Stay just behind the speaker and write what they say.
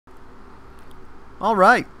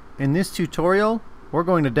Alright, in this tutorial we're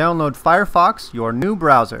going to download Firefox, your new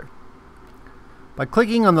browser. By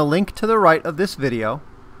clicking on the link to the right of this video,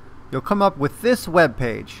 you'll come up with this web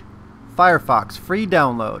page, Firefox Free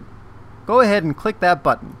Download. Go ahead and click that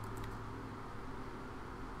button.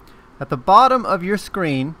 At the bottom of your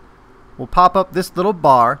screen will pop up this little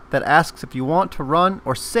bar that asks if you want to run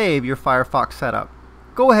or save your Firefox setup.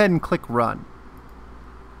 Go ahead and click Run.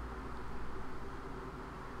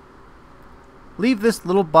 Leave this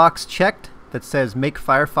little box checked that says Make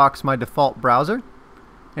Firefox my default browser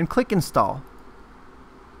and click Install.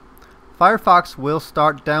 Firefox will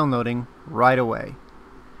start downloading right away.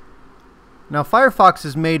 Now Firefox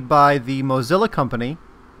is made by the Mozilla company.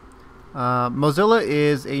 Mozilla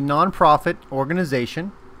is a non-profit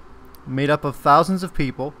organization made up of thousands of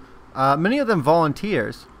people, many of them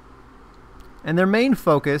volunteers, and their main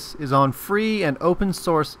focus is on free and open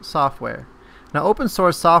source software. Now open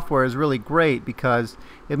source software is really great because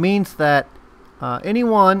it means that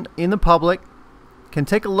anyone in the public can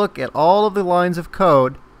take a look at all of the lines of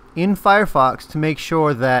code in Firefox to make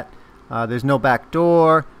sure that there's no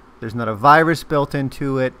backdoor, there's not a virus built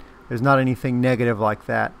into it, there's not anything negative like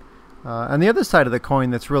that. And the other side of the coin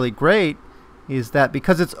that's really great is that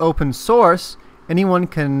because it's open source, anyone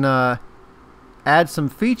can add some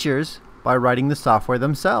features by writing the software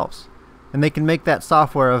themselves. And they can make that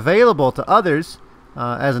software available to others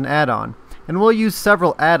as an add-on. And we'll use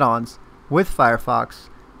several add-ons with Firefox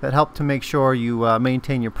that help to make sure you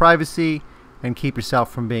maintain your privacy and keep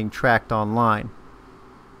yourself from being tracked online.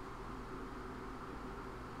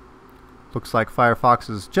 Looks like Firefox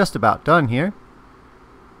is just about done here.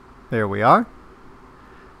 There we are.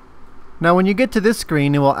 Now when you get to this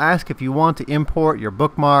screen, it will ask if you want to import your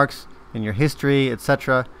bookmarks and your history,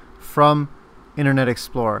 etc. from Internet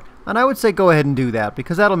Explorer. And I would say go ahead and do that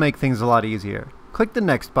because that'll make things a lot easier. Click the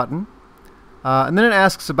Next button. And then it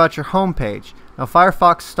asks about your home page. Now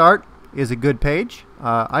Firefox Start is a good page.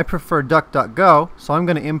 I prefer DuckDuckGo, so I'm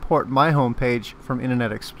going to import my home page from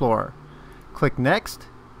Internet Explorer. Click Next.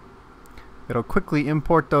 It'll quickly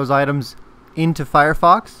import those items into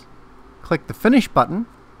Firefox. Click the Finish button.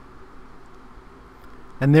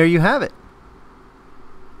 And there you have it.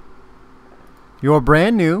 Your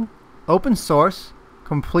brand new, open source,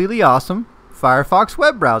 completely awesome Firefox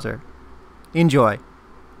web browser. Enjoy.